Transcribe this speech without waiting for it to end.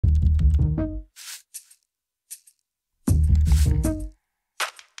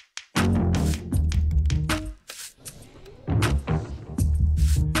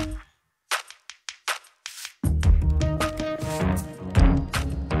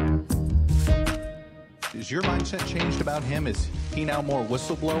Is your mindset changed about him? Is he now more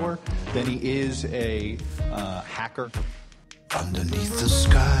whistleblower than he is a hacker? Underneath the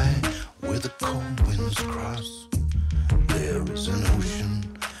sky, where the cold winds cross, there is an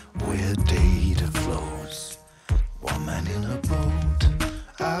ocean where data flows. One man in a boat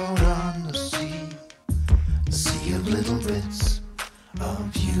out on the sea, a sea of little bits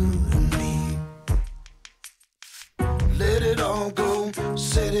of you and me. Let it all go,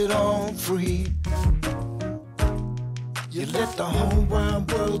 set it all free. You let the whole wide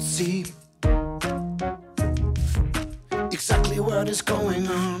world see exactly what is going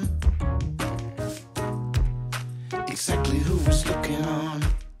on, exactly who is looking on.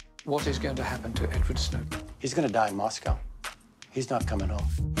 What is going to happen to Edward Snowden? He's going to die in Moscow. He's not coming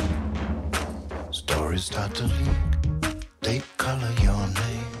home. Stories start to leak, they color your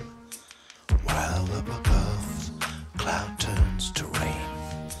name, while up above, cloud turns to rain.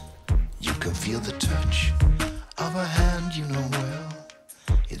 You can feel the touch of a hand you know well.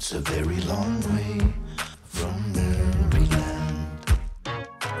 It's a very long way from Maryland.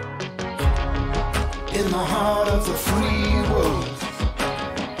 In the heart of the free world,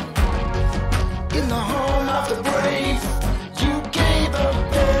 in the home of the brave, you gave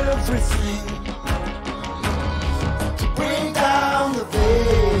up everything to bring down the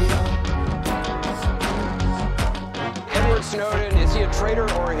veil. Edward Snowden, is he a traitor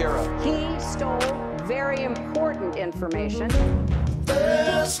or a hero? He stole very important information.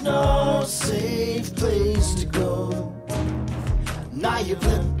 There's no safe place to go. Now you've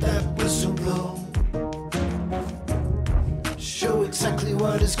let that whistle blow. Show exactly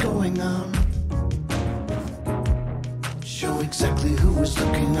what is going on. Show exactly who is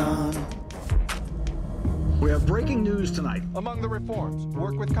looking on. We have breaking news tonight. Among the reforms,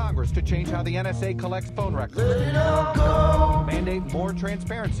 work with Congress to change how the NSA collects phone records. Let it all go. Mandate more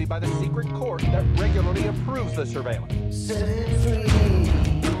transparency by the secret court that regularly approves the surveillance. Set it free.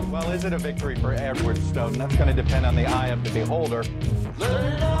 Well, is it a victory for Edward Snowden? That's going to depend on the eye of the beholder.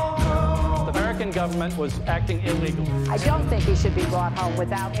 Let it all go. The American government was acting illegally. I don't think he should be brought home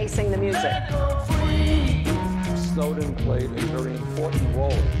without acing the music. Snowden played a very important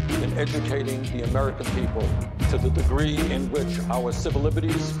role in educating the American people to the degree in which our civil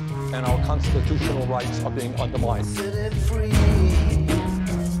liberties and our constitutional rights are being undermined. Set it free.